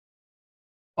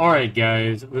Alright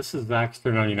guys, this is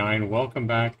Zaxter99. Welcome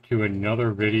back to another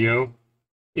video.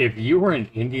 If you are an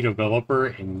indie developer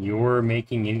and you're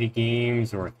making indie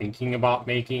games or thinking about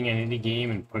making an indie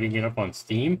game and putting it up on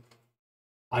Steam,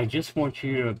 I just want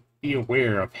you to be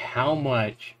aware of how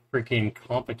much freaking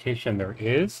competition there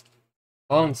is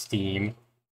on Steam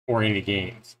for indie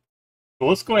games. So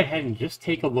let's go ahead and just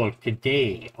take a look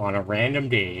today on a random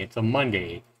day. It's a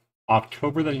Monday,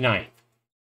 October the 9th.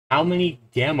 How many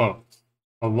demos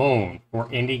alone for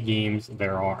indie games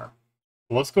there are.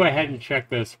 So let's go ahead and check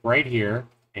this right here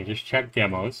and just check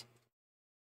demos.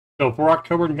 So for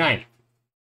October 9th,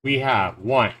 we have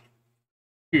 1,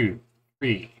 2,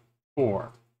 3,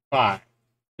 4, 5,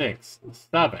 6,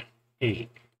 7, 8,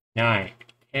 9,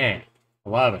 10,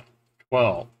 11,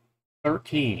 12,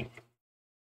 13,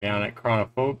 down at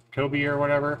Chronotopia or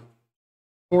whatever,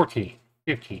 14,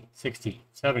 15, 16,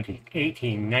 17,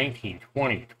 18, 19,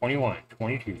 20, 21,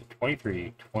 22,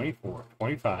 23, 24,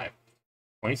 25,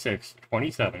 26,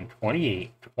 27,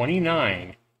 28,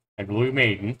 29, and Blue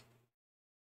Maiden,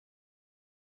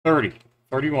 30,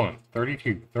 31,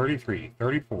 32, 33,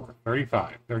 34,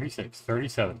 35, 36,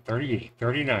 37, 38,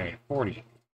 39, 40,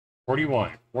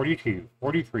 41, 42,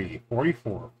 43,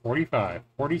 44, 45,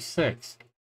 46,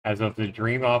 as of the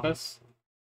Dream Office,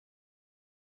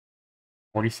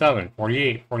 47,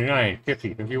 48, 49,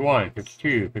 50, 51,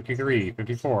 52, 53,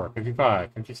 54, 55,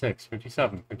 56,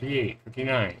 57, 58,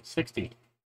 59, 60,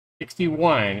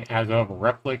 61 as of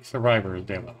Replic Survivors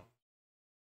demo.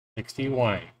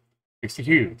 61,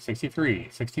 62, 63,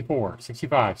 64,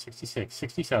 65, 66,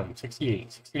 67,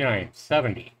 68, 69,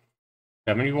 70,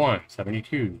 71,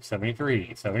 72,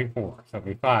 73, 74,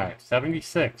 75,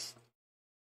 76.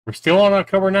 We're still on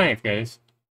October 9th, guys.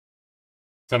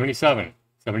 77.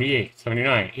 78,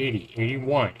 79, 80,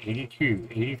 81, 82,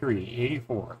 83,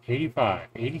 84, 85,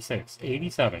 86,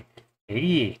 87,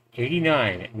 88,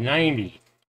 89, 90,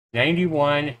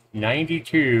 91,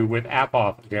 92 with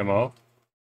app-off demo,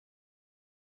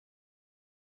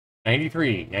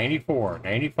 93, 94,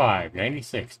 95,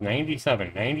 96,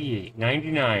 97, 98,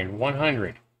 99,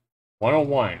 100,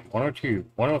 101, 102,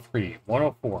 103,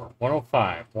 104,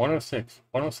 105, 106,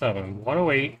 107,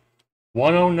 108,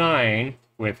 109,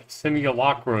 with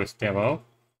Simulacros demo.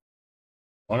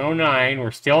 109,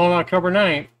 we're still on October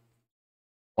 9th.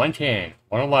 110,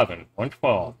 111,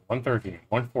 112, 113,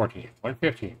 114,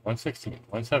 115, 116,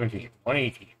 117,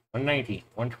 118, 119,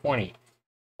 120,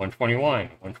 121,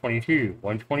 122,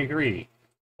 123,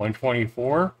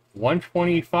 124,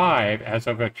 125 as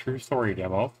of a True Story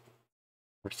demo.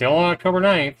 We're still on October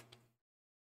 9th.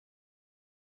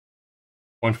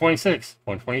 126,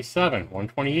 127,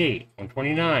 128,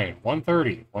 129,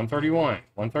 130, 131,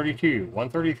 132,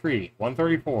 133,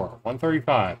 134,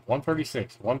 135,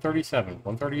 136, 137,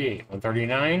 138,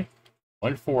 139,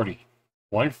 140,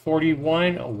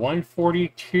 141,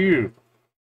 142.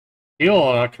 Still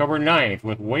on October 9th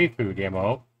with Waifu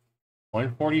demo.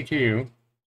 142,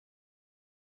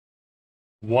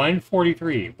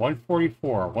 143,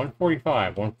 144,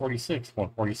 145, 146,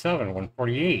 147,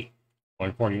 148.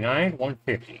 149,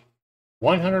 150,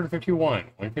 151,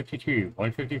 152,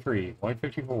 153,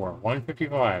 154,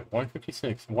 155,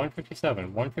 156,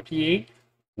 157, 158,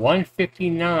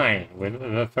 159 with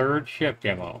the third ship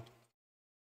demo.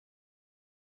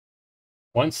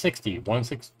 160,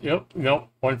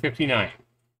 159.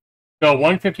 So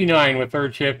 159 with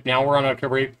third ship. Now we're on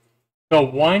October 8th. So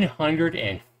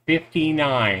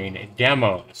 159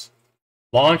 demos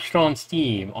launched on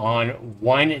Steam on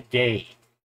one day.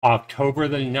 October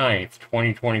the 9th,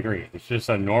 2023. It's just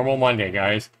a normal Monday,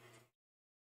 guys.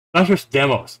 That's just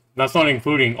demos. That's not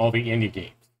including all the indie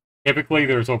games. Typically,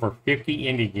 there's over 50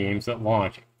 indie games that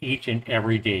launch each and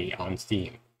every day on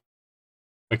Steam.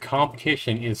 The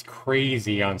competition is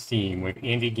crazy on Steam with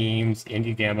indie games,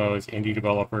 indie demos, indie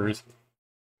developers.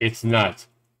 It's nuts.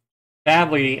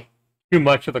 Sadly, too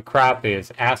much of the crap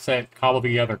is asset cobble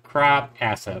together crap,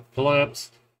 asset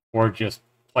flips, or just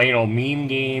plain old meme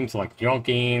games like junk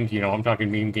games. You know, I'm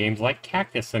talking meme games like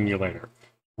Cactus Simulator,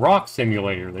 Rock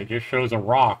Simulator that just shows a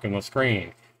rock on the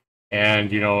screen.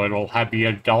 And, you know, it'll be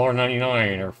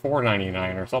 $1.99 or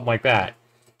 $4.99 or something like that.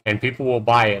 And people will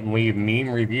buy it and leave meme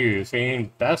reviews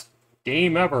saying best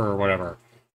game ever or whatever.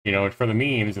 You know, it's for the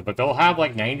memes. But they'll have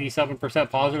like 97%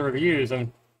 positive reviews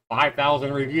and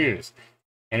 5,000 reviews.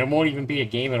 And it won't even be a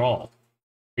game at all.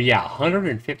 But yeah,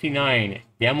 159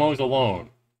 demos alone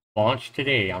launched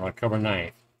today on October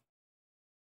 9th.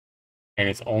 And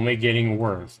it's only getting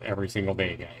worse every single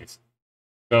day, guys.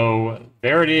 So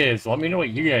there it is. Let me know what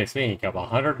you guys think of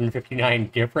 159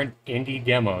 different indie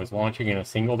demos launching in a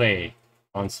single day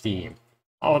on Steam.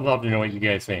 I would love to know what you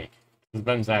guys think. This has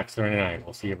been Zach39.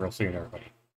 We'll see you real soon, everybody.